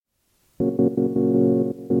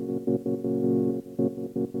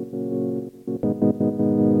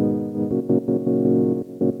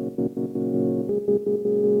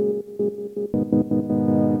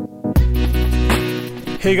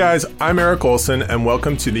Hey guys, I'm Eric Olson, and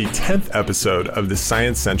welcome to the 10th episode of the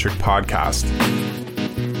Science Centric Podcast.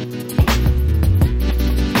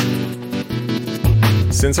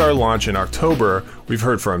 Since our launch in October, we've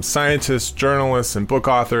heard from scientists, journalists, and book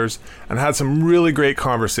authors, and had some really great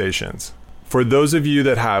conversations. For those of you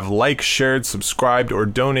that have liked, shared, subscribed, or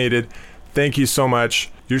donated, thank you so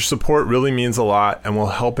much. Your support really means a lot and will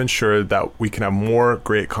help ensure that we can have more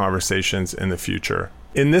great conversations in the future.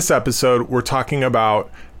 In this episode, we're talking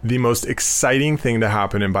about the most exciting thing to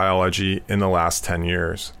happen in biology in the last 10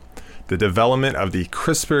 years. The development of the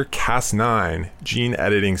CRISPR-Cas9 gene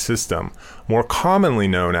editing system, more commonly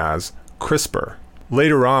known as CRISPR.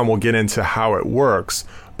 Later on, we'll get into how it works,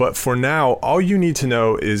 but for now, all you need to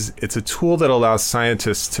know is it's a tool that allows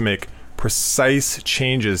scientists to make precise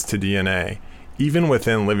changes to DNA, even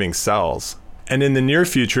within living cells. And in the near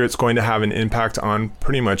future, it's going to have an impact on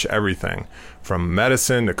pretty much everything, from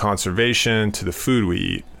medicine to conservation to the food we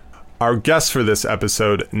eat. Our guest for this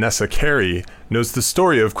episode, Nessa Carey, knows the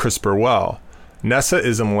story of CRISPR well. Nessa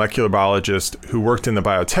is a molecular biologist who worked in the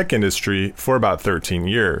biotech industry for about 13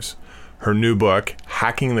 years. Her new book,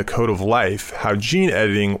 Hacking the Code of Life: How Gene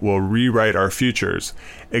Editing Will Rewrite Our Futures,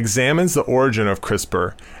 examines the origin of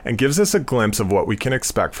CRISPR and gives us a glimpse of what we can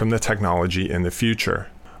expect from the technology in the future.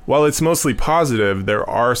 While it's mostly positive, there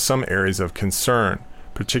are some areas of concern,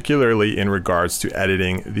 particularly in regards to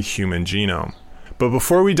editing the human genome. But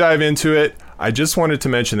before we dive into it, I just wanted to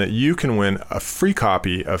mention that you can win a free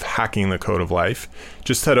copy of Hacking the Code of Life.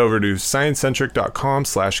 Just head over to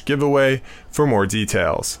sciencecentric.com/giveaway for more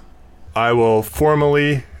details. I will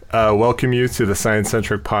formally welcome you to the Science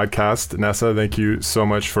Centric Podcast. Nessa, thank you so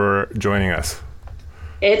much for joining us.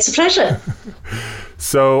 It's a pleasure.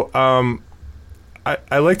 So,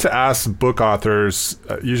 I like to ask book authors,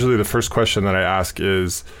 usually the first question that I ask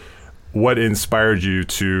is, what inspired you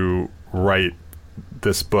to write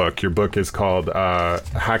this book? Your book is called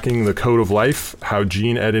Hacking the Code of Life: How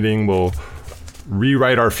Gene Editing Will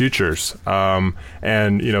Rewrite Our Futures.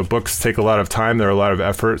 And, you know, books take a lot of time. They're a lot of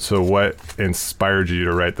effort. So what inspired you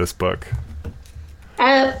to write this book?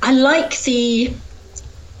 I like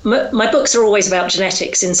my books are always about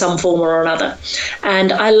genetics in some form or another.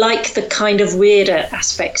 And I like the kind of weirder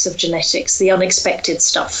aspects of genetics, the unexpected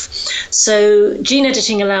stuff. So gene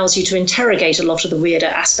editing allows you to interrogate a lot of the weirder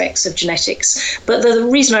aspects of genetics. But the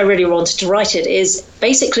reason I really wanted to write it is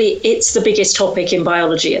basically it's the biggest topic in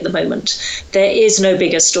biology at the moment. There is no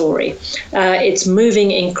bigger story. It's moving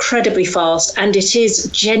incredibly fast, and it is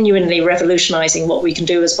genuinely revolutionizing what we can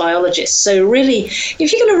do as biologists. So really,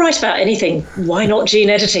 if you're going to write about anything, why not gene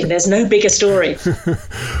editing? There's no bigger story.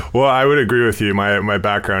 Well, I would agree with you. My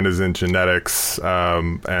background is in genetics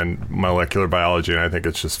and molecular biology, and I think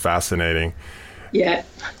it's just fascinating. Yeah.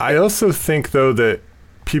 I also think, though, that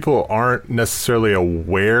people aren't necessarily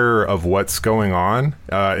aware of what's going on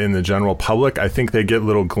in the general public. I think they get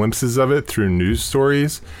little glimpses of it through news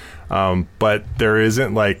stories, but there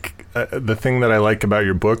isn't the thing that I like about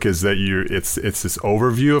your book is that it's this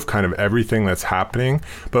overview of kind of everything that's happening.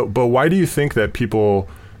 But why do you think that people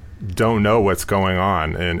don't know what's going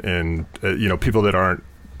on and people that aren't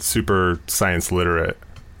super science literate?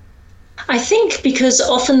 I think because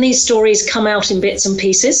often these stories come out in bits and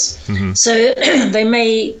pieces. Mm-hmm. So they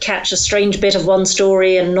may catch a strange bit of one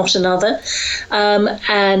story and not another.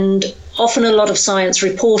 And often a lot of science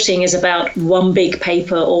reporting is about one big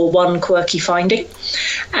paper or one quirky finding.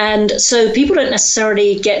 And so people don't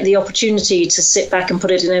necessarily get the opportunity to sit back and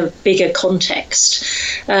put it in a bigger context.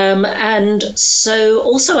 And so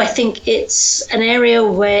also I think it's an area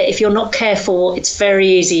where if you're not careful, it's very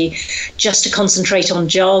easy just to concentrate on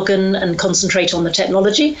jargon and concentrate on the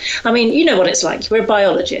technology. I mean, you know what it's like. We're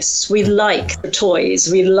biologists. We like the toys.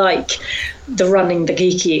 We like the running the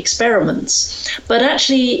geeky experiments. But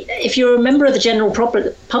actually, if you're a member of the general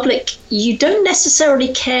public, you don't necessarily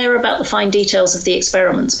care about the fine details of the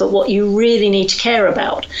experiments, but what you really need to care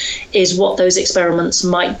about is what those experiments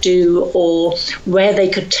might do or where they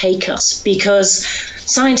could take us. Because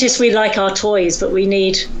scientists, we like our toys, but we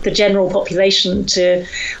need the general population to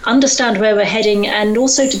understand where we're heading and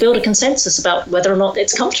also to build a consensus about whether or not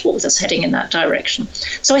it's comfortable with us heading in that direction.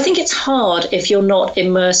 So I think it's hard if you're not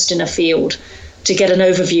immersed in a field to get an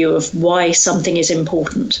overview of why something is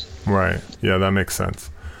important. Right. Yeah, that makes sense.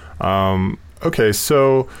 Okay,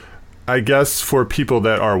 so I guess for people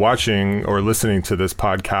that are watching or listening to this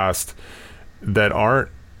podcast that aren't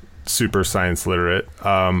super science literate,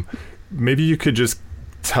 maybe you could just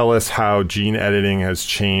tell us how gene editing has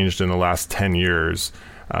changed in the last 10 years,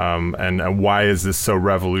 and why is this so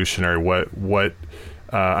revolutionary?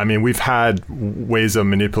 I mean, we've had ways of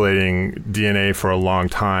manipulating DNA for a long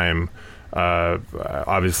time,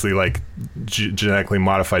 Obviously, like genetically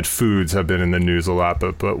modified foods have been in the news a lot,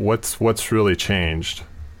 but what's really changed?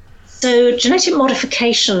 So genetic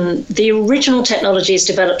modification, the original technology is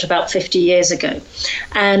developed about 50 years ago.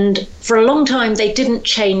 And for a long time, they didn't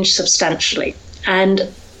change substantially. And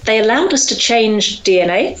they allowed us to change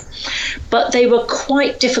DNA, but they were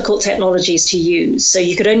quite difficult technologies to use. So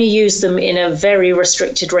you could only use them in a very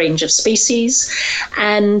restricted range of species.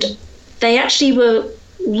 And they actually were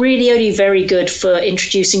really only very good for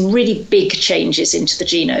introducing really big changes into the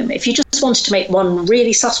genome. If you just wanted to make one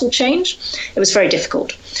really subtle change, it was very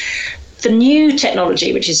difficult. The new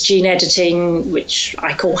technology, which is gene editing, which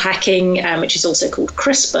I call hacking, which is also called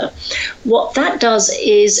CRISPR, what that does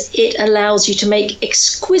is it allows you to make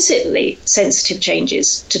exquisitely sensitive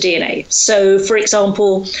changes to DNA. So, for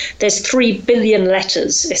example, there's 3 billion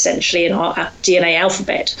letters essentially in our DNA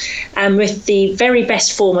alphabet. And with the very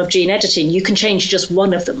best form of gene editing, you can change just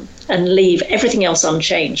one of them and leave everything else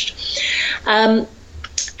unchanged.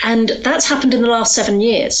 And that's happened in the last 7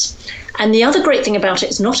 years. And the other great thing about it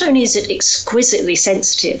is not only is it exquisitely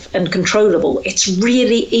sensitive and controllable, it's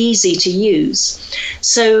really easy to use.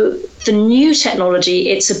 So the new technology,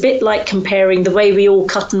 it's a bit like comparing the way we all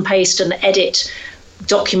cut and paste and edit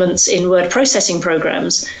documents in word processing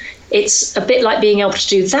programs. It's a bit like being able to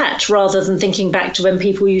do that rather than thinking back to when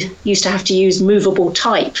people used to have to use movable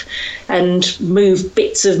type and move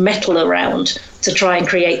bits of metal around to try and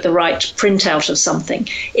create the right printout of something.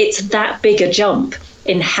 It's that big a jump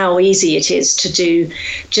in how easy it is to do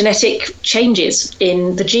genetic changes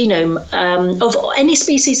in the genome of any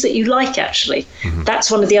species that you like, actually. Mm-hmm. That's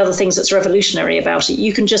one of the other things that's revolutionary about it.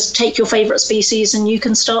 You can just take your favorite species and you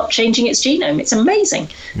can start changing its genome. It's amazing.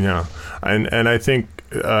 Yeah. And I think,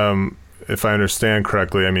 if I understand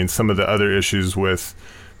correctly, I mean, some of the other issues with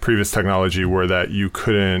previous technology were that you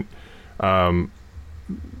couldn't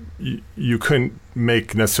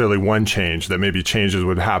make necessarily one change, that maybe changes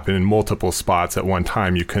would happen in multiple spots at one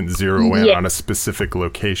time. You couldn't zero in on a specific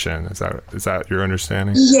location. Is that your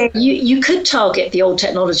understanding? Yeah, you could target the old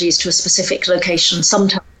technologies to a specific location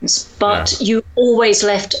sometimes, but you always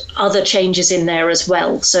left other changes in there as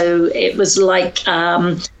well. So it was like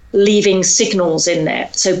leaving signals in there.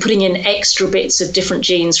 So putting in extra bits of different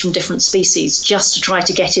genes from different species just to try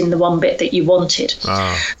to get in the one bit that you wanted.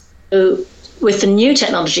 So with the new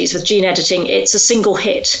technologies, with gene editing, it's a single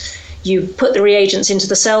hit. You put the reagents into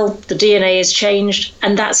the cell, the DNA is changed,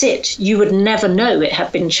 and that's it. You would never know it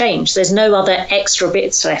had been changed. There's no other extra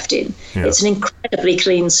bits left in. Yeah. It's an incredibly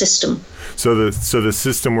clean system. So the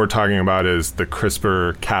system we're talking about is the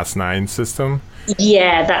CRISPR-Cas9 system?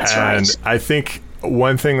 Yeah, that's right. And I think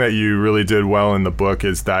one thing that you really did well in the book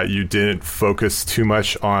is that you didn't focus too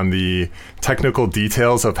much on the technical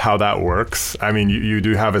details of how that works. I mean, you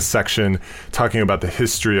do have a section talking about the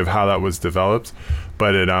history of how that was developed,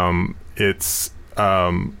 but it is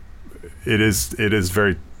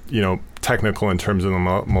very, technical in terms of the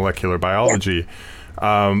molecular biology.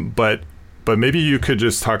 Yeah. But maybe you could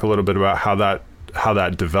just talk a little bit about how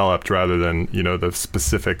that developed rather than, the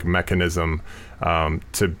specific mechanism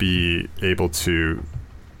to be able to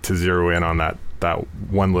zero in on that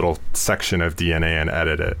one little section of DNA and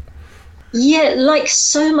edit it. Yeah, like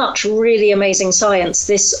so much really amazing science,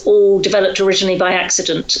 this all developed originally by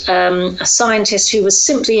accident. A scientist who was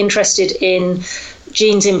simply interested in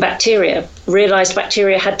genes in bacteria realized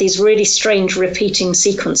bacteria had these really strange repeating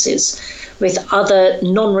sequences with other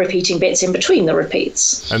non-repeating bits in between the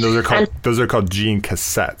repeats. And those are called gene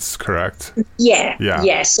cassettes, correct?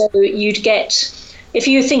 Yeah. So you'd get, if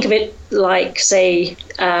you think of it like, say,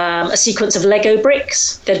 a sequence of Lego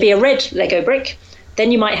bricks, there'd be a red Lego brick,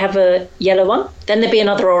 then you might have a yellow one, then there'd be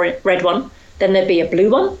another red one, then there'd be a blue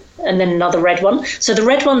one, and then another red one. So the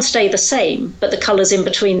red ones stay the same, but the colors in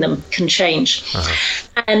between them can change.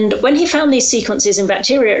 Uh-huh. And when he found these sequences in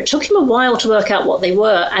bacteria, it took him a while to work out what they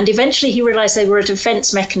were. And eventually he realized they were a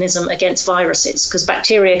defense mechanism against viruses, because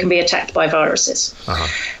bacteria can be attacked by viruses. Uh-huh.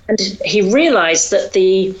 And he realized that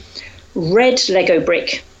the red Lego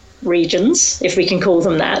brick regions, if we can call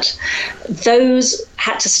them that, those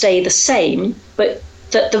had to stay the same, but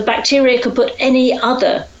that the bacteria could put any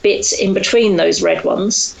other bits in between those red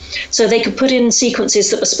ones. So they could put in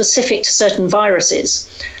sequences that were specific to certain viruses,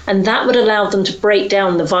 and that would allow them to break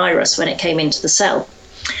down the virus when it came into the cell.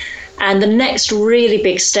 And the next really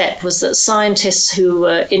big step was that scientists who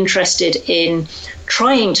were interested in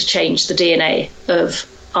trying to change the DNA of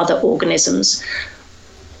other organisms,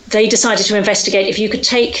 they decided to investigate if you could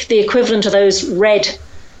take the equivalent of those red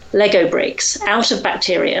Lego bricks out of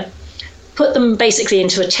bacteria, put them basically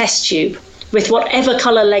into a test tube, with whatever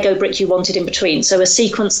color Lego brick you wanted in between. So a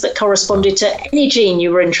sequence that corresponded to any gene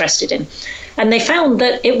you were interested in. And they found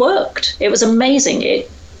that it worked. It was amazing.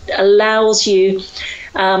 It allows you,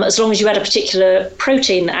 as long as you had a particular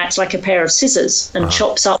protein that acts like a pair of scissors and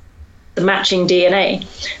chops up the matching DNA,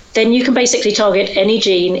 then you can basically target any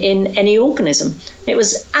gene in any organism. It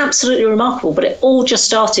was absolutely remarkable, but it all just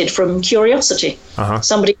started from curiosity.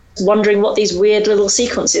 Somebody wondering what these weird little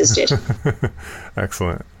sequences did.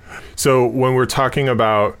 Excellent. So when we're talking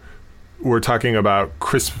about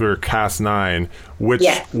CRISPR-Cas9,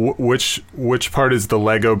 which part is the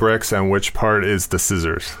Lego bricks and which part is the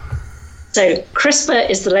scissors? So CRISPR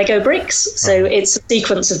is the Lego bricks, so it's a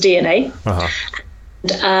sequence of DNA.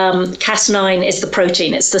 And Cas9 is the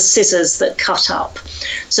protein. It's the scissors that cut up.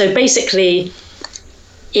 So basically,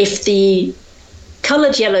 if the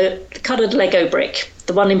colored Lego brick,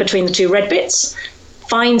 the one in between the two red bits,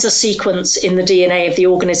 finds a sequence in the DNA of the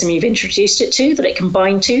organism you've introduced it to that it can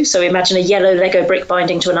bind to, so imagine a yellow Lego brick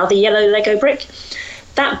binding to another yellow Lego brick,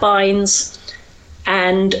 that binds,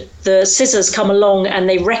 and the scissors come along and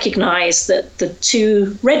they recognize that the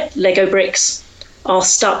two red Lego bricks are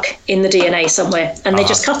stuck in the DNA somewhere, and they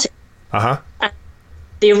just cut it. And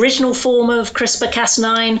the original form of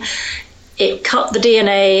CRISPR-Cas9, it cut the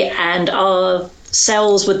DNA, and our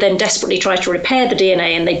cells would then desperately try to repair the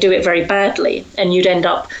DNA, and they do it very badly, and you'd end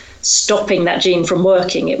up stopping that gene from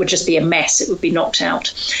working. It would just be a mess. It would be knocked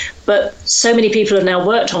out. But so many people have now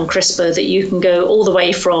worked on CRISPR that you can go all the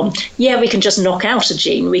way from, we can just knock out a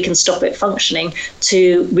gene, we can stop it functioning,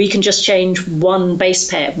 to we can just change one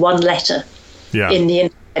base pair, one letter in the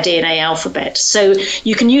entire DNA alphabet. So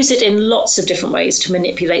you can use it in lots of different ways to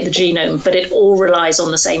manipulate the genome, but it all relies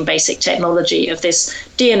on the same basic technology of this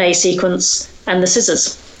DNA sequence and the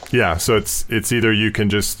scissors. Yeah, so it's either you can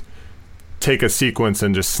just take a sequence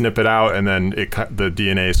and just snip it out, and then the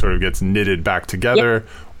DNA sort of gets knitted back together,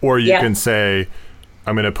 or you can say,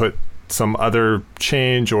 I'm going to put some other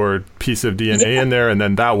change or piece of DNA in there, and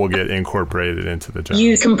then that will get incorporated into the genome.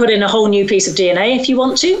 You can put in a whole new piece of DNA if you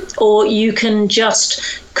want to, or you can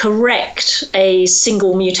just correct a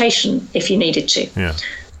single mutation if you needed to.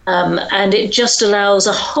 And it just allows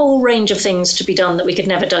a whole range of things to be done that we could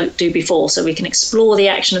never do before. So we can explore the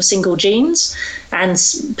action of single genes and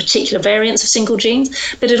particular variants of single genes.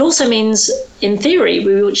 But it also means, in theory,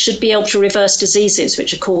 we should be able to reverse diseases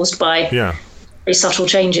which are caused by very subtle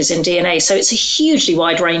changes in DNA. So it's a hugely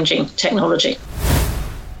wide-ranging technology.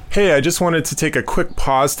 Hey, I just wanted to take a quick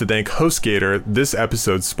pause to thank HostGator, this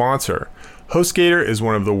episode's sponsor. HostGator is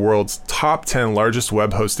one of the world's top 10 largest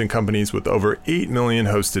web hosting companies with over 8 million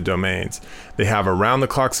hosted domains. They have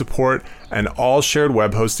around-the-clock support, and all shared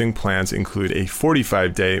web hosting plans include a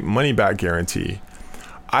 45-day money-back guarantee.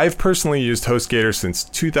 I've personally used HostGator since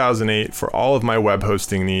 2008 for all of my web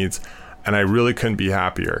hosting needs, and I really couldn't be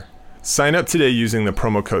happier. Sign up today using the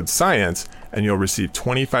promo code SCIENCE, and you'll receive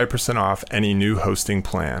 25% off any new hosting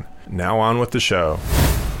plan. Now on with the show.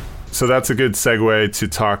 So that's a good segue to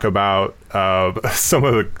talk about some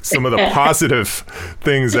of the positive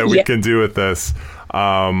things that we can do with this,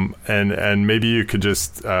 and maybe you could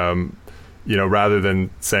just rather than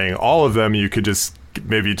saying all of them, you could just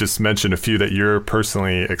maybe just mention a few that you're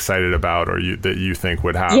personally excited about, or that you think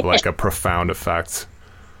would have like a profound effect.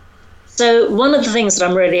 So one of the things that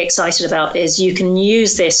I'm really excited about is you can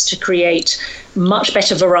use this to create much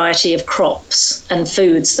better variety of crops and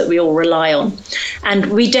foods that we all rely on.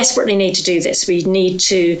 And we desperately need to do this. We need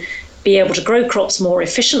to be able to grow crops more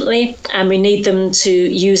efficiently, and we need them to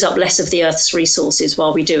use up less of the Earth's resources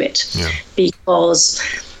while we do it. Because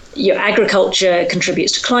your agriculture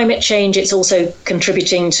contributes to climate change. It's also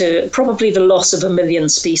contributing to probably the loss of 1 million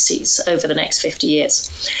species over the next 50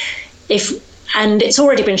 years. And it's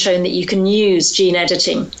already been shown that you can use gene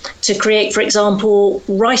editing to create, for example,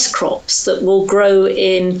 rice crops that will grow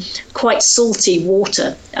in quite salty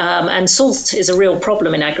water. And salt is a real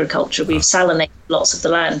problem in agriculture. We've salinated lots of the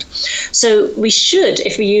land. So we should,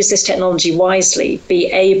 if we use this technology wisely, be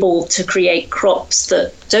able to create crops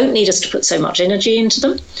that don't need us to put so much energy into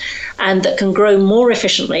them, and that can grow more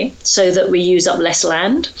efficiently so that we use up less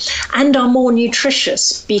land and are more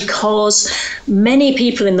nutritious, because many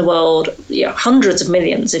people in the world, hundreds of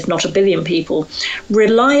millions, if not 1 billion people,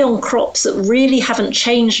 rely on crops that really haven't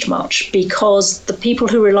changed much because the people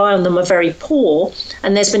who rely on them are very poor,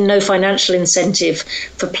 and there's been no financial incentive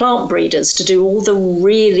for plant breeders to do all the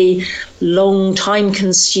really long,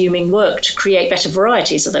 time-consuming work to create better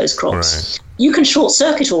varieties of those crops. You can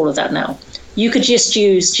short-circuit all of that now. you could just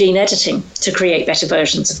use gene editing to create better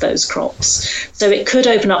versions of those crops. So it could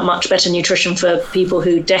open up much better nutrition for people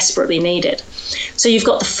who desperately need it. So you've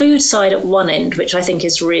got the food side at one end, which I think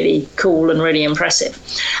is really cool and really impressive.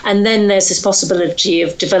 And then there's this possibility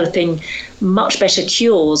of developing much better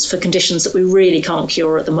cures for conditions that we really can't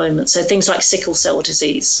cure at the moment. So things like sickle cell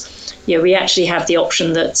disease. We actually have the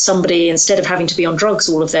option that somebody, instead of having to be on drugs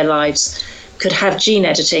all of their lives, could have gene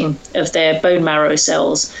editing of their bone marrow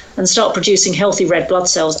cells and start producing healthy red blood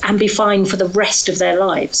cells and be fine for the rest of their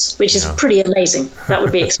lives, which is pretty amazing. That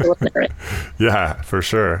would be extraordinary. Yeah, for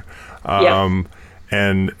sure. And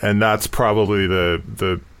that's probably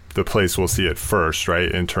the place we'll see it first,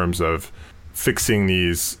 right? In terms of fixing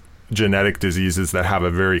these genetic diseases that have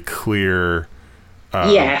a very clear,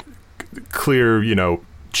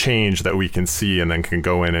 change that we can see and then can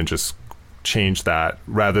go in and just change that,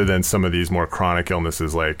 rather than some of these more chronic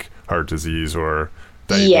illnesses like heart disease or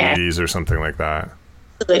diabetes or something like that.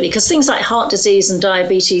 Absolutely, because things like heart disease and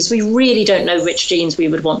diabetes, we really don't know which genes we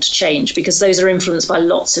would want to change, because those are influenced by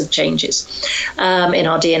lots of changes in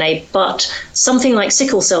our DNA. But something like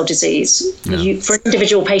sickle cell disease, for an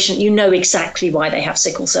individual patient, you know exactly why they have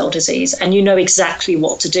sickle cell disease, and you know exactly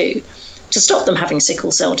what to do to stop them having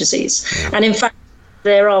sickle cell disease. And in fact,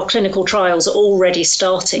 there are clinical trials already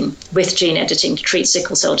starting with gene editing to treat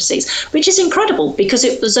sickle cell disease, which is incredible because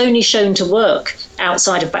it was only shown to work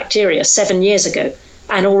outside of bacteria 7 years ago.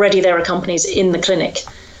 And already there are companies in the clinic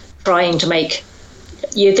trying to make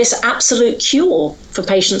this absolute cure for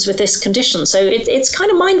patients with this condition. So it's kind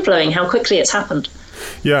of mind-blowing how quickly it's happened.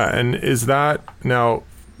 Yeah, and is that now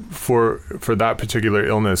for that particular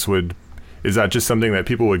illness, is that just something that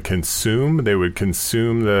people would consume? They would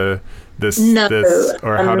consume this,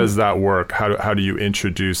 or how does that work? How do you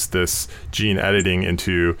introduce this gene editing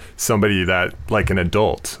into somebody that, like an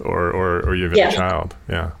adult or even a child?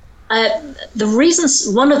 Yeah.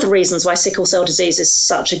 One of the reasons why sickle cell disease is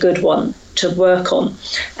such a good one to work on,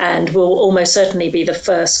 and will almost certainly be the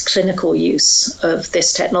first clinical use of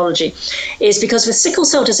this technology, is because with sickle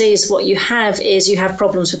cell disease, what you have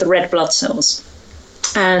problems with the red blood cells,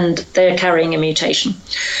 and they're carrying a mutation.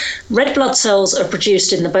 Red blood cells are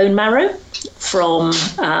produced in the bone marrow from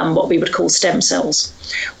what we would call stem cells.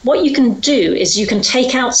 What you can do is you can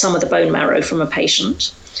take out some of the bone marrow from a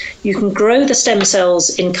patient. You can grow the stem cells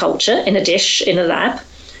in culture, in a dish, in a lab.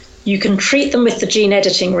 You can treat them with the gene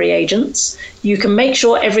editing reagents. You can make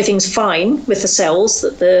sure everything's fine with the cells,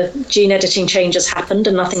 that the gene editing change has happened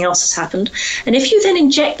and nothing else has happened. And if you then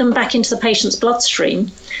inject them back into the patient's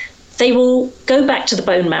bloodstream, they will go back to the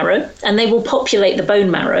bone marrow and they will populate the bone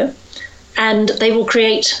marrow and they will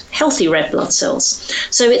create healthy red blood cells.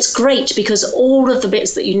 So it's great because all of the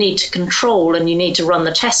bits that you need to control and you need to run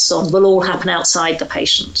the tests on will all happen outside the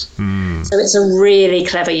patient. So it's a really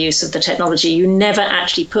clever use of the technology. You never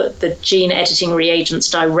actually put the gene editing reagents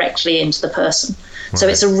directly into the person. Right. So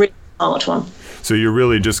it's a really smart one. So you're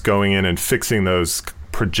really just going in and fixing those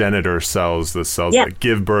progenitor cells, the cells that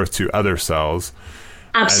give birth to other cells.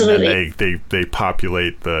 Absolutely. And they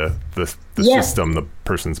populate the system, the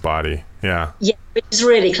person's body. Yeah. Yeah, which is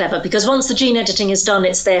really clever because once the gene editing is done,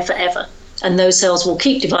 it's there forever. And those cells will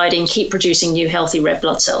keep dividing, keep producing new healthy red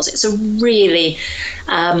blood cells. It's a really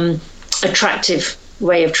attractive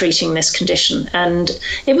way of treating this condition. And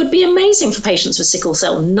it would be amazing for patients with sickle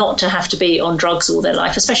cell not to have to be on drugs all their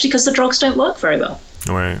life, especially because the drugs don't work very well.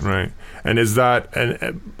 Right. And is that,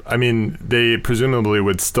 I mean, they presumably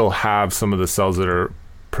would still have some of the cells that are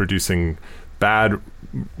producing bad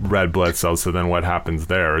red blood cells. So then what happens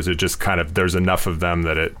there? Is it just kind of, there's enough of them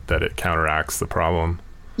that it counteracts the problem?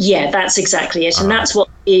 Yeah, that's exactly it. And that's what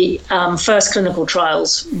the first clinical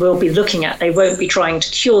trials will be looking at. They won't be trying to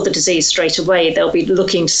cure the disease straight away. They'll be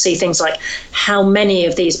looking to see things like how many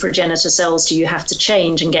of these progenitor cells do you have to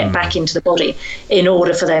change and get back into the body in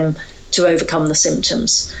order for them to overcome the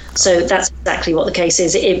symptoms. So that's exactly what the case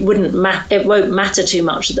is. It won't matter too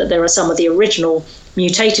much that there are some of the original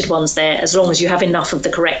mutated ones there, as long as you have enough of the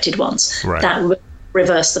corrected ones that will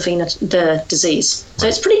reverse the disease. So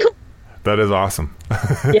it's pretty cool. That is awesome.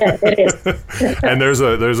 Yeah, it is. And there's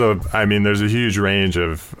a huge range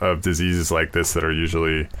of diseases like this that are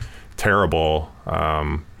usually terrible,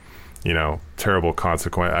 terrible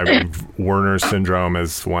consequence. I mean, Werner's syndrome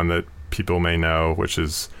is one that people may know, which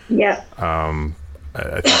is, I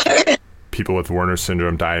think people with Werner's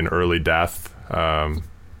syndrome die in early death.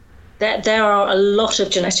 There are a lot of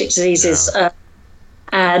genetic diseases.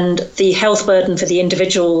 And the health burden for the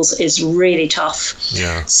individuals is really tough.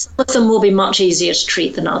 Yeah. Some of them will be much easier to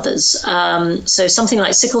treat than others. So something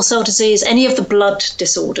like sickle cell disease, any of the blood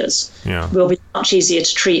disorders will be much easier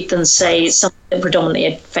to treat than, say, something that predominantly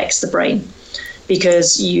affects the brain.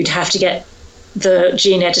 because you'd have to get the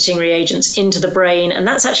gene editing reagents into the brain, and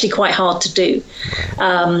that's actually quite hard to do.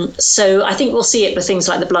 So I think we'll see it with things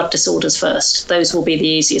like the blood disorders first. Those will be the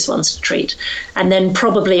easiest ones to treat. And then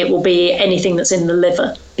probably it will be anything that's in the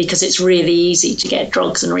liver, because it's really easy to get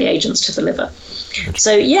drugs and reagents to the liver.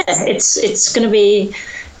 So yeah, it's going to be,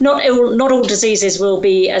 not all diseases will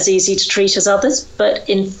be as easy to treat as others, but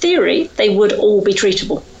in theory, they would all be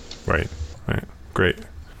treatable. Right. Great.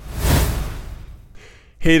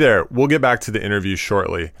 Hey there, we'll get back to the interview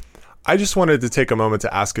shortly. I just wanted to take a moment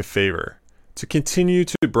to ask a favor. To continue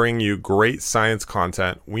to bring you great science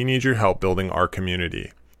content, we need your help building our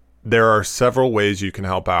community. There are several ways you can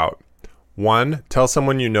help out. 1, tell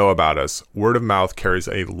someone you know about us. Word of mouth carries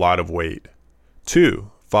a lot of weight.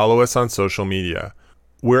 2, follow us on social media.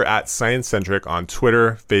 We're at ScienceCentric on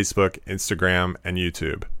Twitter, Facebook, Instagram, and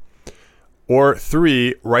YouTube. Or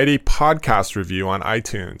 3, write a podcast review on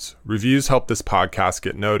iTunes. Reviews help this podcast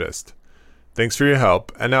get noticed. Thanks for your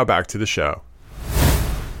help, and now back to the show.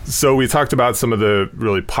 So we talked about some of the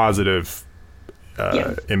really positive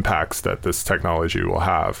impacts that this technology will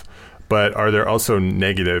have, but are there also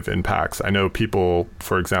negative impacts? I know people,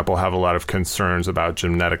 for example, have a lot of concerns about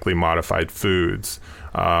genetically modified foods.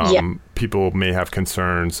 People may have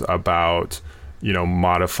concerns about,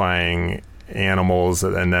 modifying animals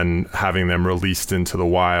and then having them released into the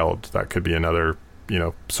wild. That could be another,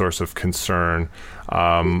 source of concern.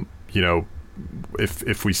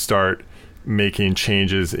 If we start making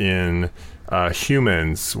changes in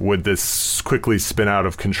humans, would this quickly spin out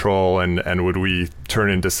of control and would we turn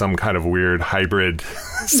into some kind of weird hybrid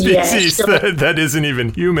species that isn't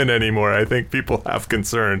even human anymore? I think people have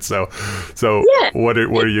concerns. So what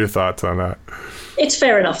are your thoughts on that? It's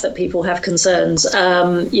fair enough that people have concerns.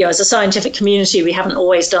 As a scientific community, we haven't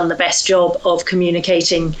always done the best job of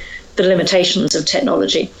communicating the limitations of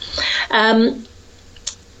technology.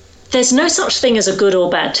 There's no such thing as a good or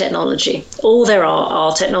bad technology. All there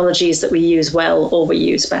are technologies that we use well or we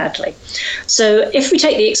use badly. So if we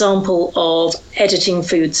take the example of editing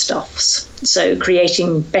foodstuffs, so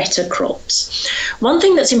creating better crops, one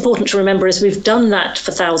thing that's important to remember is we've done that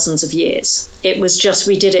for thousands of years. It was just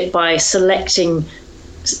we did it by selecting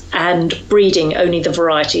and breeding only the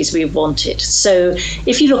varieties we wanted. So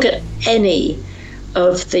if you look at any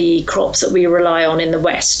of the crops that we rely on in the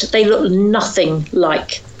West, they look nothing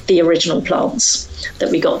like the original plants that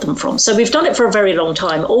we got them from. So we've done it for a very long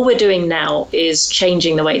time. All we're doing now is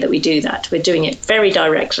changing the way that we do that. We're doing it very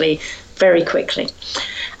directly, very quickly.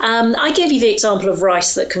 I gave you the example of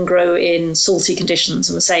rice that can grow in salty conditions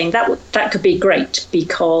and was saying that could be great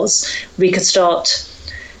because we could start,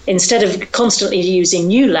 instead of constantly using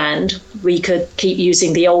new land, we could keep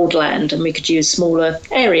using the old land and we could use smaller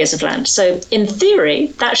areas of land. So in theory,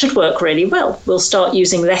 that should work really well. We'll start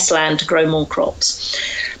using less land to grow more crops.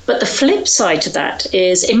 But the flip side to that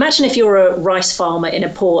is, imagine if you're a rice farmer in a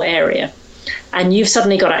poor area and you've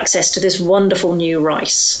suddenly got access to this wonderful new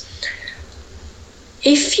rice.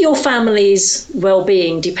 If your family's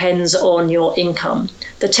well-being depends on your income,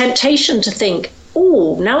 the temptation to think,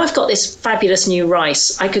 oh, now I've got this fabulous new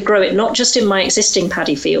rice. I could grow it not just in my existing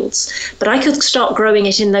paddy fields, but I could start growing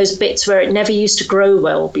it in those bits where it never used to grow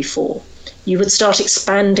well before. You would start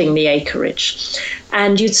expanding the acreage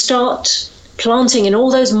and you'd start planting in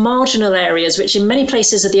all those marginal areas, which in many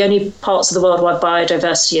places are the only parts of the world where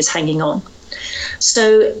biodiversity is hanging on.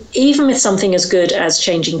 So even with something as good as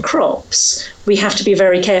changing crops, we have to be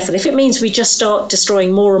very careful. If it means we just start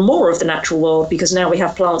destroying more and more of the natural world because now we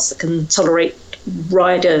have plants that can tolerate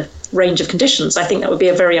wider range of conditions, I think that would be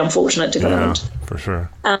a very unfortunate development. Yeah, for sure.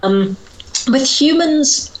 With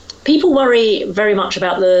humans, people worry very much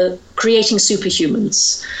about the creating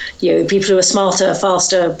superhumans, people who are smarter,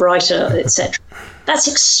 faster, brighter, etc. That's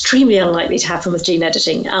extremely unlikely to happen with gene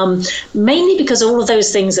editing, mainly because all of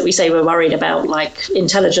those things that we say we're worried about, like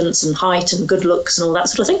intelligence and height and good looks and all that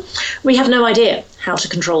sort of thing, we have no idea how to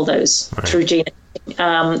control those through gene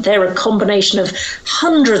editing. They're a combination of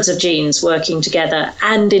hundreds of genes working together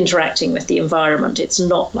and interacting with the environment. It's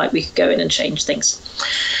not like we could go in and change things.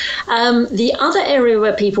 The other area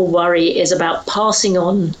where people worry is about passing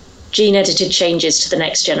on gene-edited changes to the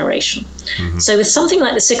next generation. Mm-hmm. So with something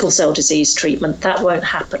like the sickle cell disease treatment, that won't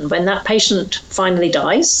happen. When that patient finally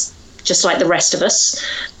dies, just like the rest of us,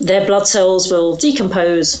 their blood cells will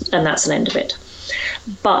decompose and that's an end of it.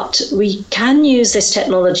 But we can use this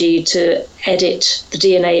technology to edit the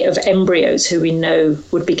DNA of embryos who we know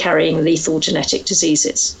would be carrying lethal genetic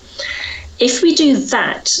diseases. If we do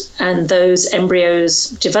that and those embryos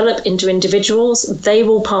develop into individuals, they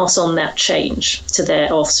will pass on that change to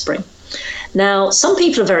their offspring. Now, some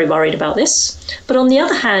people are very worried about this, but on the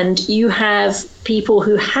other hand, you have people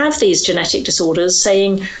who have these genetic disorders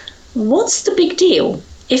saying, what's the big deal?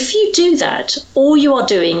 If you do that, all you are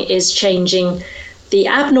doing is changing the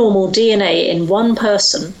abnormal DNA in one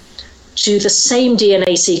person to the same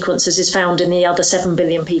DNA sequence as is found in the other 7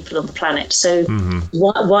 billion people on the planet. So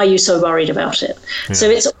why are you so worried about it? Yeah. So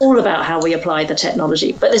it's all about how we apply the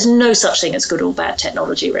technology. But there's no such thing as good or bad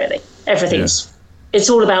technology, really. It's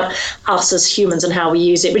all about us as humans and how we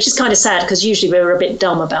use it, which is kind of sad because usually we're a bit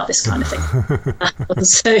dumb about this kind of thing.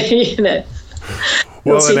 So,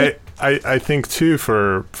 Well, and I think, too,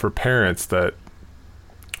 for parents that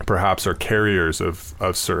perhaps are carriers of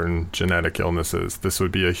certain genetic illnesses, this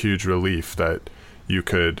would be a huge relief that you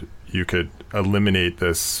could eliminate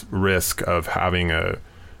this risk of having a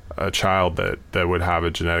child that would have a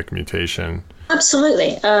genetic mutation.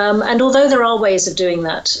 Absolutely. And although there are ways of doing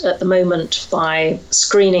that at the moment by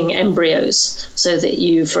screening embryos so that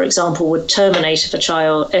you, for example, would terminate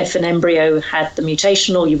if an embryo had the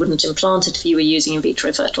mutation, or you wouldn't implant it if you were using in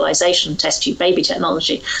vitro fertilization, test tube baby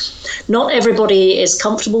technology. Not everybody is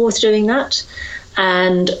comfortable with doing that.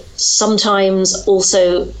 And sometimes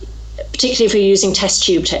also, particularly if you're using test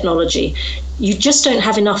tube technology, you just don't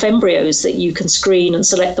have enough embryos that you can screen and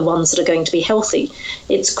select the ones that are going to be healthy.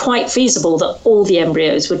 It's quite feasible that all the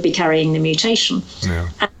embryos would be carrying the mutation. Yeah.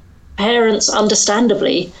 And parents,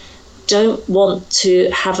 understandably, don't want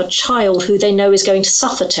to have a child who they know is going to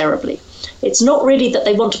suffer terribly. It's not really that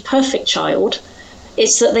they want a perfect child.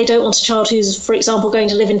 It's that they don't want a child who's, for example, going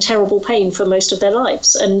to live in terrible pain for most of their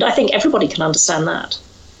lives. And I think everybody can understand that.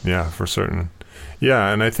 Yeah, for certain.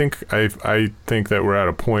 Yeah, and I think that we're at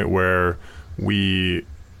a point where we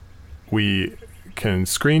can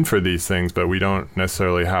screen for these things, but we don't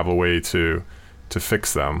necessarily have a way to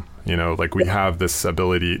fix them. Like we have this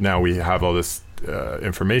ability now. We have all this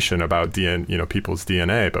information about DNA, people's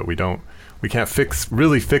DNA, but we can't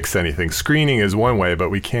fix anything. Screening is one way,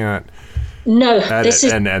 but we can't. No,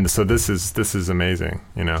 and so this is amazing,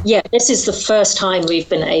 Yeah, this is the first time we've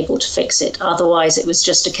been able to fix it. Otherwise, it was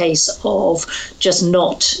just a case of just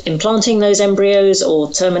not implanting those embryos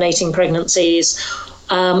or terminating pregnancies.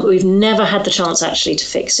 We've never had the chance actually to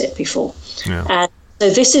fix it before. Yeah. And so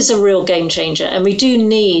this is a real game changer. And we do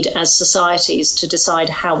need, as societies, to decide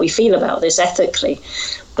how we feel about this ethically.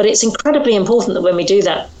 But it's incredibly important that when we do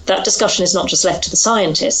that, that discussion is not just left to the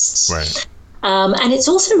scientists. Right. And it's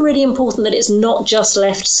also really important that it's not just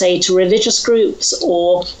left, say, to religious groups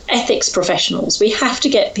or ethics professionals. We have to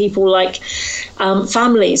get people like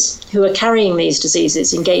families who are carrying these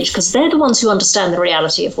diseases engaged, because they're the ones who understand the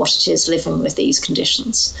reality of what it is living with these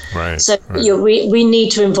conditions. Right. So we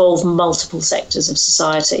need to involve multiple sectors of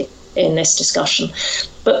society in this discussion.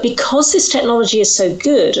 But because this technology is so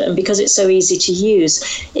good and because it's so easy to use,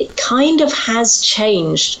 it kind of has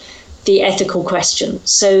changed the ethical question.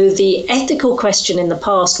 So the ethical question in the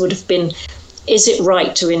past would have been, is it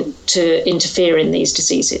right to interfere in these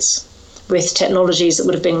diseases with technologies that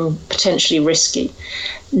would have been potentially risky?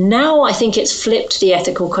 Now I think it's flipped the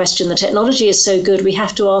ethical question. The technology is so good, we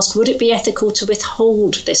have to ask, would it be ethical to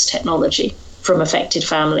withhold this technology from affected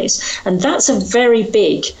families? And that's a very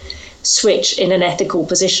big switch in an ethical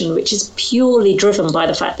position, which is purely driven by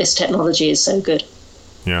the fact this technology is so good.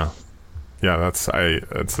 Yeah. Yeah, that's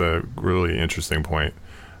a really interesting point.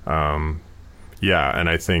 And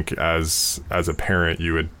I think as a parent,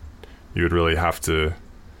 you would really have to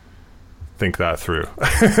think that through.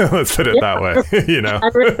 Let's put it that way. I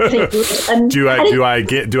really think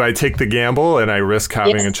do I take the gamble and I risk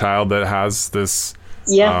having a child that has this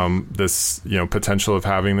this potential of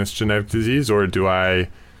having this genetic disease, or do I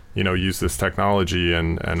use this technology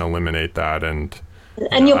and eliminate that? And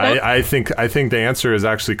I think the answer is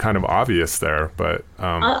actually kind of obvious there, but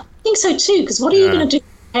I think so too, because what are you going to do,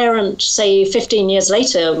 parent, say 15 years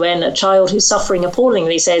later, when a child who's suffering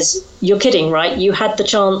appallingly says, "You're kidding, right? You had the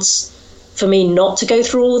chance for me not to go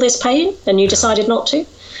through all this pain, and you decided not to."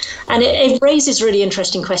 And it raises really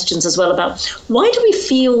interesting questions as well about why do we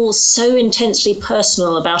feel so intensely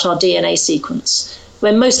personal about our DNA sequence,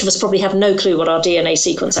 when most of us probably have no clue what our DNA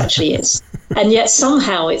sequence actually is. And yet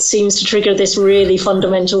somehow it seems to trigger this really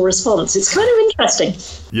fundamental response. It's kind of interesting.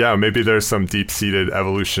 Yeah, maybe there's some deep-seated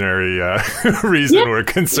evolutionary reason we're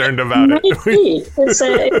concerned about maybe. It's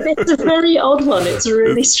a very odd one. It's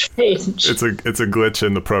really strange. It's a glitch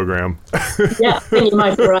in the program. Yeah, I think you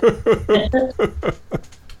might be right.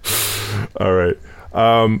 All right.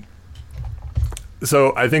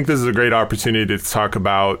 So I think this is a great opportunity to talk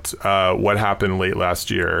about what happened late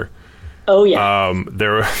last year. Oh, yeah.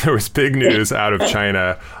 There was big news out of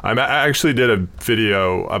China. I actually did a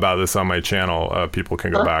video about this on my channel. People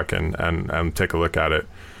can go back and take a look at it.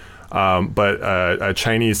 But a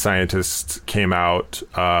Chinese scientist came out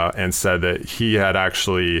and said that he had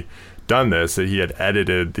actually done this, that he had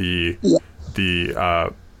edited the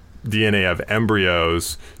DNA of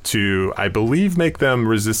embryos to, I believe, make them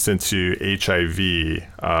resistant to HIV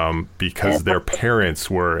because their parents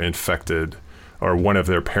were infected, or one of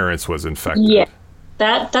their parents was infected. Yeah,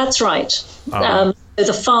 that's right.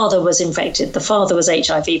 The father was infected. The father was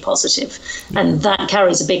HIV positive, and that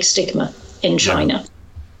carries a big stigma in China.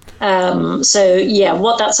 Yeah.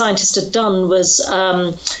 What that scientist had done was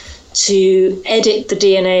to edit the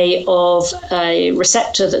DNA of a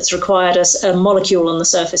receptor that's required as a molecule on the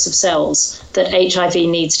surface of cells that HIV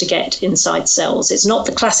needs to get inside cells. It's not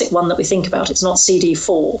the classic one that we think about. It's not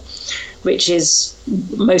CD4, which is,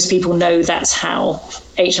 most people know that's how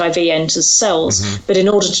HIV enters cells. Mm-hmm. But in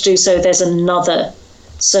order to do so, there's another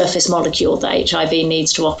surface molecule that HIV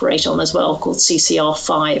needs to operate on as well, called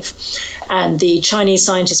CCR5. And the Chinese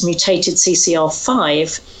scientists mutated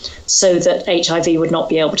CCR5 so that HIV would not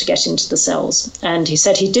be able to get into the cells. And he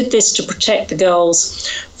said he did this to protect the girls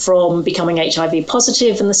from becoming HIV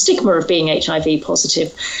positive and the stigma of being HIV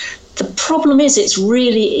positive. The problem is it's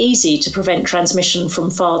really easy to prevent transmission from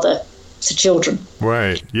father to children.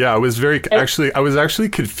 Right. Yeah, I was actually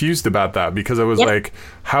confused about that, because I was like,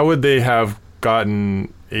 how would they have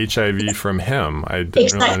gotten HIV from him? I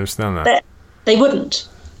didn't really understand that. They wouldn't,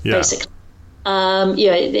 basically.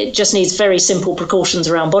 It just needs very simple precautions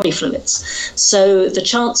around body fluids. So the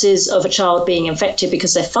chances of a child being infected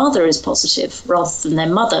because their father is positive rather than their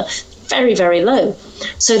mother, very, very low.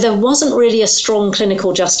 So there wasn't really a strong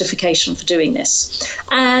clinical justification for doing this.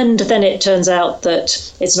 And then it turns out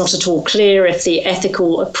that it's not at all clear if the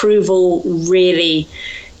ethical approval really,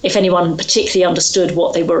 if anyone particularly understood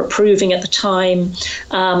what they were approving at the time.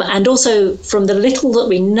 And also from the little that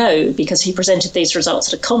we know, because he presented these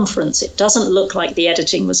results at a conference, it doesn't look like the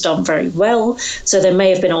editing was done very well. So there may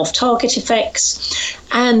have been off-target effects.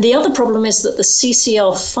 And the other problem is that the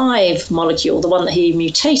CCR5 molecule, the one that he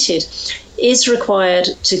mutated, is required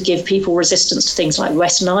to give people resistance to things like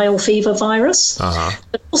West Nile fever virus. Uh-huh.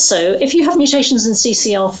 But also, if you have mutations in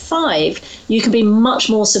CCR5, you can be much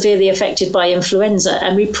more severely affected by influenza.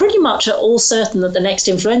 And we pretty much are all certain that the next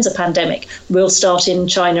influenza pandemic will start in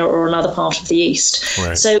China or another part of the East.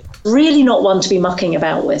 Right. So really not one to be mucking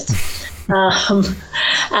about with.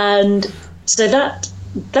 And so that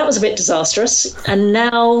was a bit disastrous. And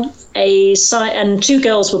now and two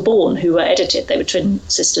girls were born who were edited. They were twin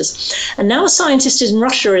sisters. And now a scientist in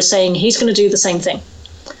Russia is saying he's going to do the same thing,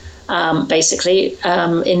 basically,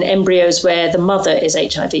 in embryos where the mother is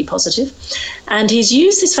HIV positive. And he's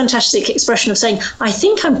used this fantastic expression of saying, I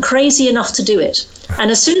think I'm crazy enough to do it. And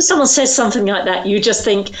as soon as someone says something like that, you just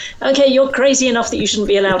think, okay, you're crazy enough that you shouldn't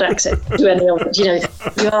be allowed access to any of it.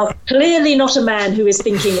 You are clearly not a man who is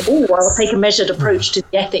thinking, oh, I'll take a measured approach to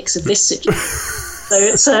the ethics of this situation. So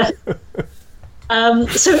it's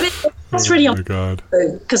that's really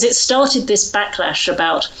because it started this backlash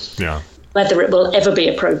about whether it will ever be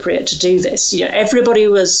appropriate to do this. Everybody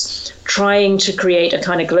was trying to create a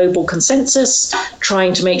kind of global consensus,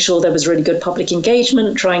 trying to make sure there was really good public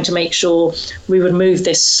engagement, trying to make sure we would move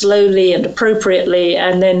this slowly and appropriately.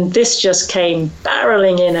 And then this just came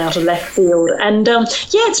barreling in out of left field. And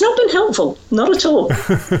it's not been helpful, not at all.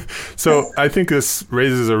 So I think this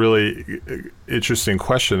raises a really interesting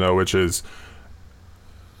question, though, which is,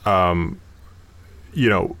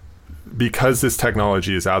 because this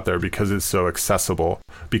technology is out there, because it's so accessible,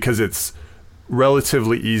 because it's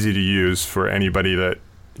relatively easy to use for anybody that,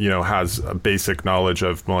 has a basic knowledge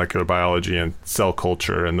of molecular biology and cell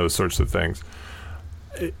culture and those sorts of things.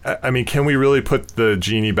 I mean, can we really put the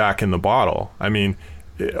genie back in the bottle? I mean,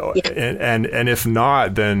 and if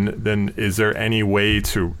not, then is there any way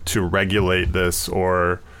to regulate this,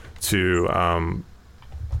 or to,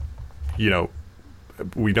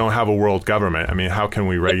 we don't have a world government. I mean, how can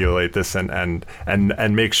we regulate this and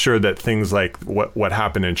make sure that things like what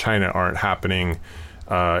happened in China aren't happening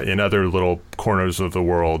in other little corners of the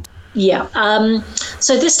world? Yeah.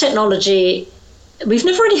 So this technology, we've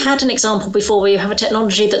never really had an example before where you have a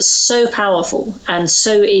technology that's so powerful and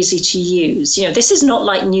so easy to use. This is not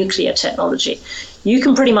like nuclear technology. You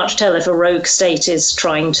can pretty much tell if a rogue state is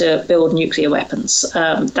trying to build nuclear weapons.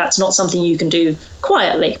 That's not something you can do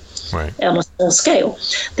quietly. Right. On a small scale.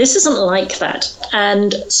 This isn't like that.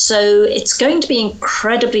 And so it's going to be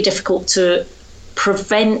incredibly difficult to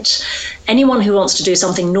prevent anyone who wants to do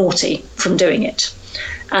something naughty from doing it.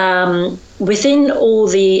 Within all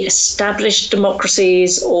the established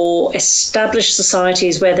democracies or established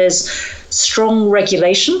societies where there's strong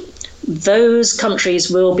regulation, those countries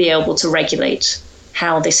will be able to regulate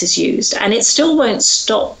how this is used. And it still won't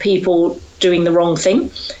stop people doing the wrong thing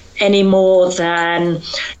any more than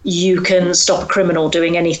you can stop a criminal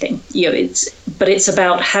doing anything. But it's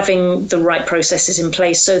about having the right processes in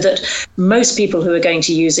place so that most people who are going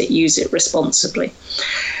to use it responsibly.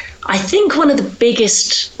 I think one of the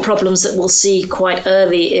biggest problems that we'll see quite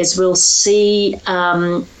early is we'll see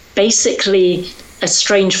basically a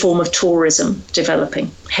strange form of tourism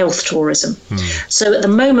developing, health tourism. So at the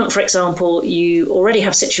moment, for example, you already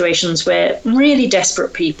have situations where really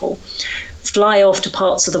desperate people fly off to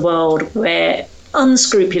parts of the world where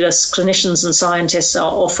unscrupulous clinicians and scientists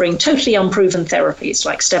are offering totally unproven therapies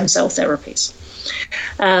like stem cell therapies,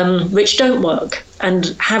 which don't work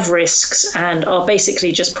and have risks and are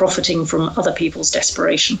basically just profiting from other people's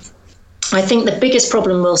desperation. I think the biggest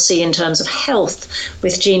problem we'll see in terms of health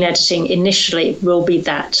with gene editing initially will be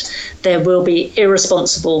that there will be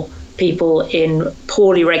irresponsible people in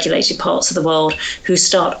poorly regulated parts of the world who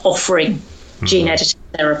start offering gene editing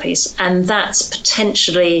therapies. And that's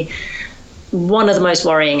potentially one of the most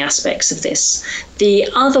worrying aspects of this. The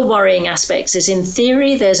other worrying aspects is, in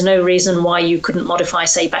theory, there's no reason why you couldn't modify,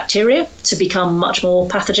 say, bacteria to become much more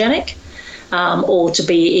pathogenic. Or to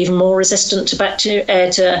be even more resistant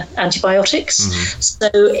to antibiotics. So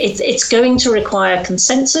it's going to require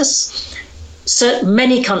consensus. So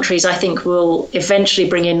many countries, I think, will eventually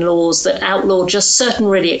bring in laws that outlaw just certain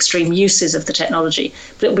really extreme uses of the technology.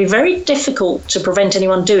 But it will be very difficult to prevent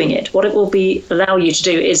anyone doing it. What it will allow you to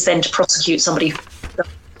do is then to prosecute somebody.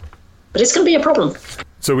 But it's going to be a problem.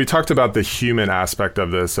 So we talked about the human aspect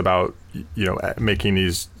of this, about making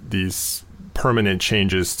these permanent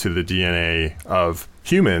changes to the DNA of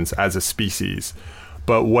humans as a species.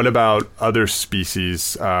 But what about other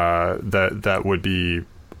species that would be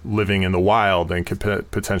living in the wild and could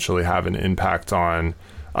potentially have an impact on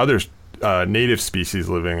other native species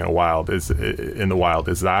living in the wild? Is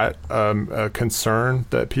that a concern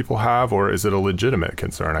that people have, or is it a legitimate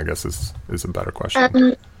concern, I guess is a better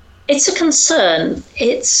question. It's a concern.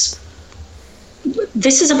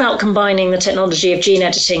 This is about combining the technology of gene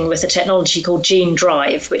editing with a technology called gene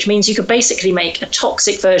drive, which means you could basically make a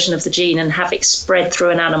toxic version of the gene and have it spread through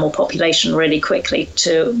an animal population really quickly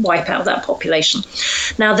to wipe out that population.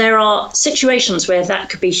 Now, there are situations where that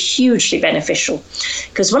could be hugely beneficial,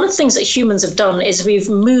 because one of the things that humans have done is we've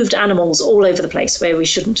moved animals all over the place where we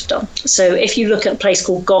shouldn't have done. So if you look at a place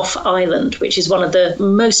called Gough Island, which is one of the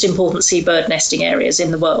most important seabird nesting areas in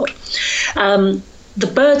the world, the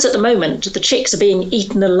birds at the moment, the chicks, are being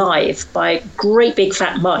eaten alive by great big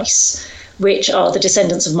fat mice, which are the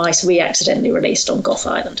descendants of mice we accidentally released on Gough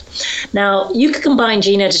Island. Now, you could combine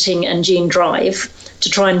gene editing and gene drive to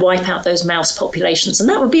try and wipe out those mouse populations, and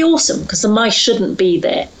that would be awesome, because the mice shouldn't be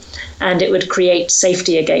there, and it would create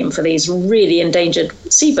safety again for these really endangered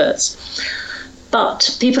seabirds.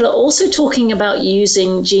 But people are also talking about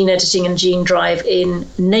using gene editing and gene drive in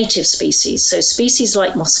native species, so species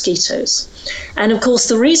like mosquitoes. And of course,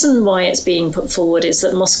 the reason why it's being put forward is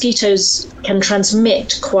that mosquitoes can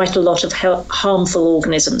transmit quite a lot of harmful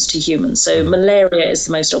organisms to humans. So malaria is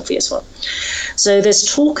the most obvious one. So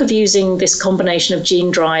there's talk of using this combination of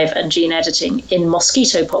gene drive and gene editing in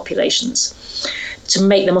mosquito populations to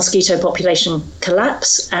make the mosquito population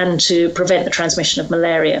collapse and to prevent the transmission of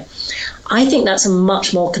malaria. I think that's a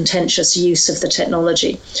much more contentious use of the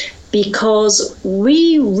technology, because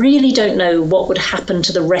we really don't know what would happen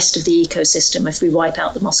to the rest of the ecosystem if we wipe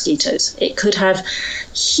out the mosquitoes. It could have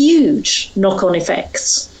huge knock-on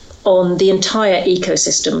effects on the entire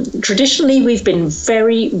ecosystem. Traditionally, we've been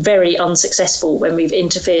very, very unsuccessful when we've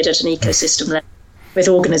interfered at an ecosystem level with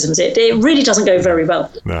organisms. It really doesn't go very well.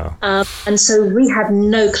 No. And so we have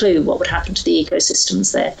no clue what would happen to the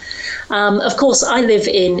ecosystems there. Of course, I live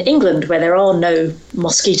in England, where there are no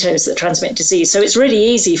mosquitoes that transmit disease. So it's really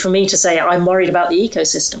easy for me to say I'm worried about the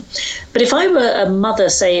ecosystem. But if I were a mother,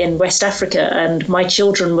 say, in West Africa, and my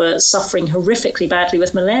children were suffering horrifically badly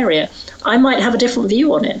with malaria, I might have a different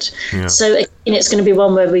view on it. Yeah. So again, it's going to be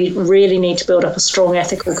one where we really need to build up a strong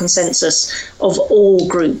ethical consensus of all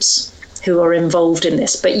groups who are involved in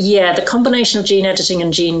this. But yeah, the combination of gene editing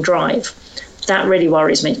and gene drive, that really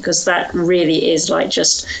worries me, because that really is like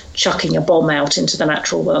just chucking a bomb out into the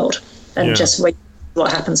natural world and just wait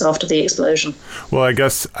what happens after the explosion. Well, I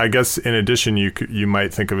guess in addition, you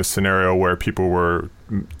might think of a scenario where people were,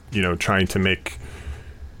 trying to make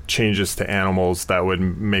changes to animals that would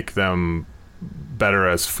make them better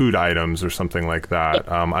as food items or something like that.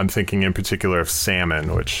 I'm thinking in particular of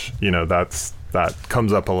salmon, which, that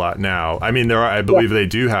comes up a lot now. I mean, I believe they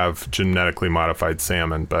do have genetically modified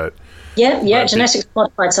salmon, but genetically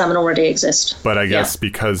modified salmon already exist. But I guess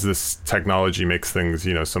because this technology makes things,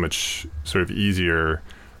 so much sort of easier,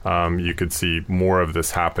 you could see more of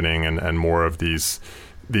this happening and more of these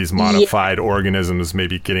modified organisms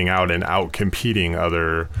maybe getting out and out competing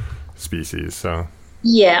other species. So.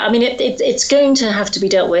 Yeah, I mean, it's going to have to be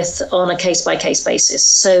dealt with on a case-by-case basis.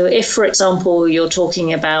 So if, for example, you're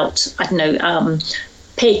talking about,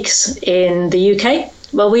 pigs in the UK,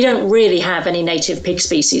 well, we don't really have any native pig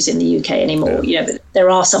species in the UK anymore. There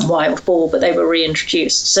are some wild boar, but they were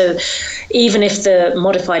reintroduced. So even if the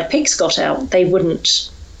modified pigs got out, they wouldn't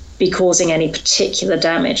be causing any particular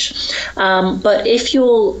damage. But if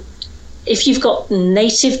you've got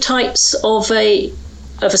native types of a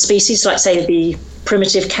species, like say the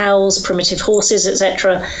primitive cows, primitive horses,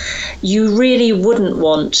 etc., you really wouldn't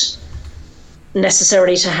want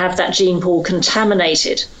necessarily to have that gene pool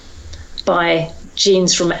contaminated by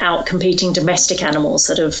genes from out-competing domestic animals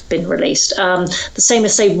that have been released. The same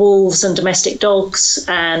as, say, wolves and domestic dogs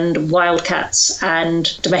and wild cats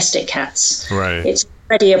and domestic cats. Right. It's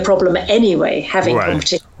already a problem anyway, having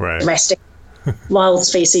competition with domestic wild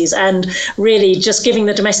species, and really just giving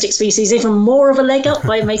the domestic species even more of a leg up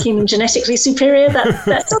by making them genetically superior. That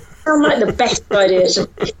doesn't sound like the best idea to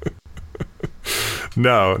me.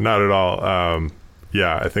 No, not at all.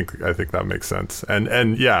 I think that makes sense. And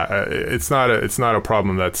it's not a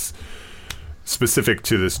problem that's specific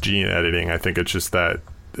to this gene editing. I think it's just that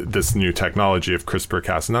this new technology of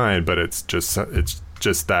CRISPR-Cas9, but it's just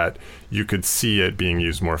that you could see it being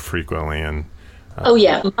used more frequently and.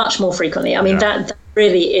 Much more frequently. I mean, that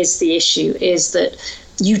really is the issue, is that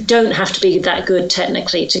you don't have to be that good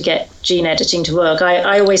technically to get gene editing to work.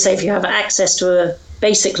 I always say if you have access to a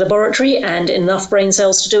basic laboratory and enough brain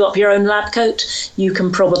cells to do up your own lab coat, you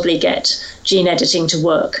can probably get gene editing to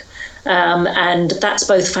work. And that's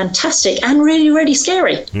both fantastic and really, really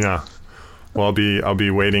scary. Yeah. Well, I'll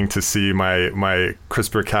be waiting to see my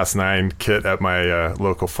CRISPR-Cas9 kit at my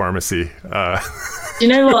local pharmacy. You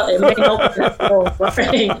know what? It may not be that long,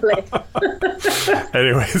 frankly.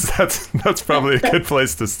 Anyways, that's probably a good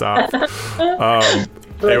place to stop.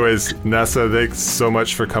 Anyways, Nessa, thanks so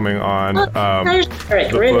much for coming on.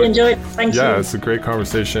 Eric, really enjoyed it. Thank you. Yeah, it's a great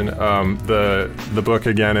conversation. The book,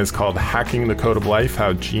 again, is called Hacking the Code of Life,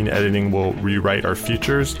 How Gene Editing Will Rewrite Our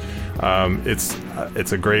Futures.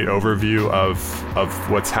 It's a great overview of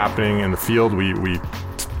what's happening in the field. We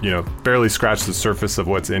barely scratched the surface of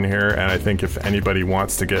what's in here, and I think if anybody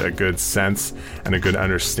wants to get a good sense and a good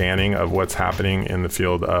understanding of what's happening in the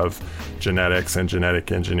field of genetics and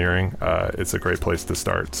genetic engineering, it's a great place to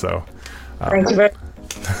start. So thank you very much.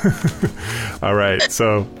 All right,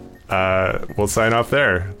 so we'll sign off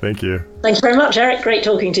there. Thank you. Thank you very much, Eric. Great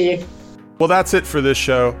talking to you. Well, that's it for this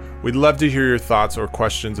show. We'd love to hear your thoughts or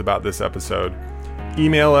questions about this episode.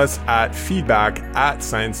 Email us at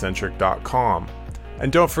feedback@sciencecentric.com.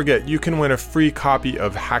 And don't forget, you can win a free copy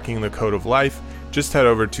of Hacking the Code of Life. Just head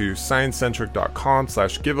over to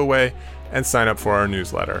sciencecentric.com/giveaway and sign up for our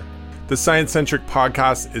newsletter. The Science Centric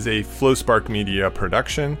podcast is a FlowSpark Media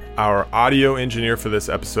production. Our audio engineer for this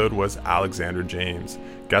episode was Alexander James.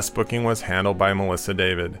 Guest booking was handled by Melissa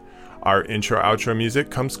David. Our intro-outro music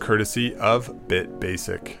comes courtesy of Bit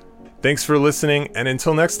Basic. Thanks for listening, and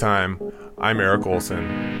until next time, I'm Eric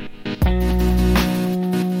Olson.